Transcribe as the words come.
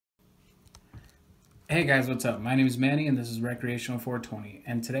Hey guys, what's up? My name is Manny and this is Recreational 420.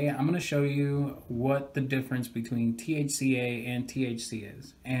 And today I'm going to show you what the difference between THCA and THC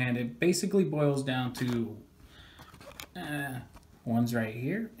is. And it basically boils down to one's right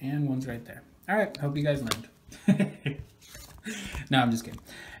here and one's right there. All right, hope you guys learned. No, I'm just kidding.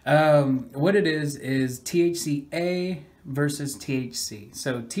 What it is THCA versus THC.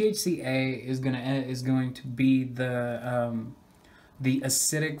 So THCA is going to be the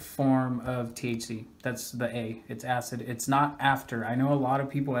acidic form of THC. That's the A. It's acid. It's not after. I know a lot of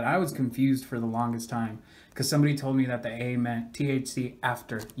people, and I was confused for the longest time because somebody told me that the A meant THC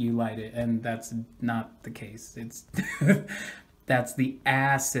after you light it, and that's not the case. It's that's the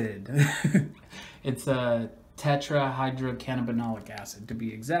acid. It's a tetrahydrocannabinolic acid to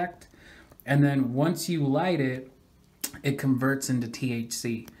be exact. And then once you light it, it converts into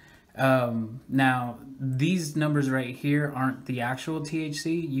THC. Now, these numbers right here aren't the actual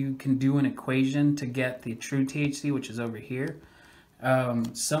THC. You can do an equation to get the true THC, which is over here.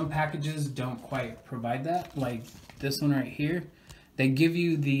 Some packages don't quite provide that, like this one right here. They give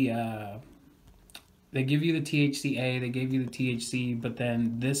you the THCA, they give you the THC, but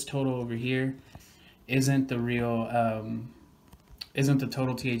then this total over here isn't the real, isn't the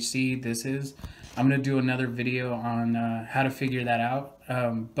total THC. This is. I'm going to do another video on how to figure that out.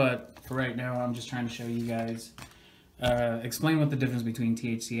 But for right now, I'm just trying to show you guys, explain what the difference between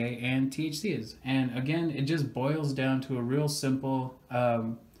THCA and THC is. And again, it just boils down to a real simple,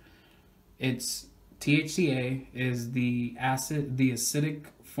 it's THCA is the acidic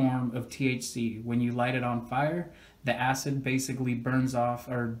form of THC. When you light it on fire, the acid basically burns off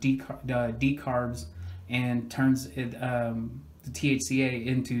or decarbs and turns it, the THCA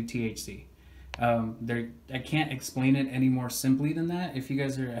into THC. I can't explain it any more simply than that. If you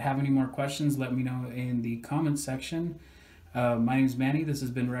guys have any more questions, let me know in the comments section. My name is Manny. This has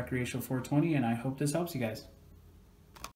been Recreational 420, and I hope this helps you guys.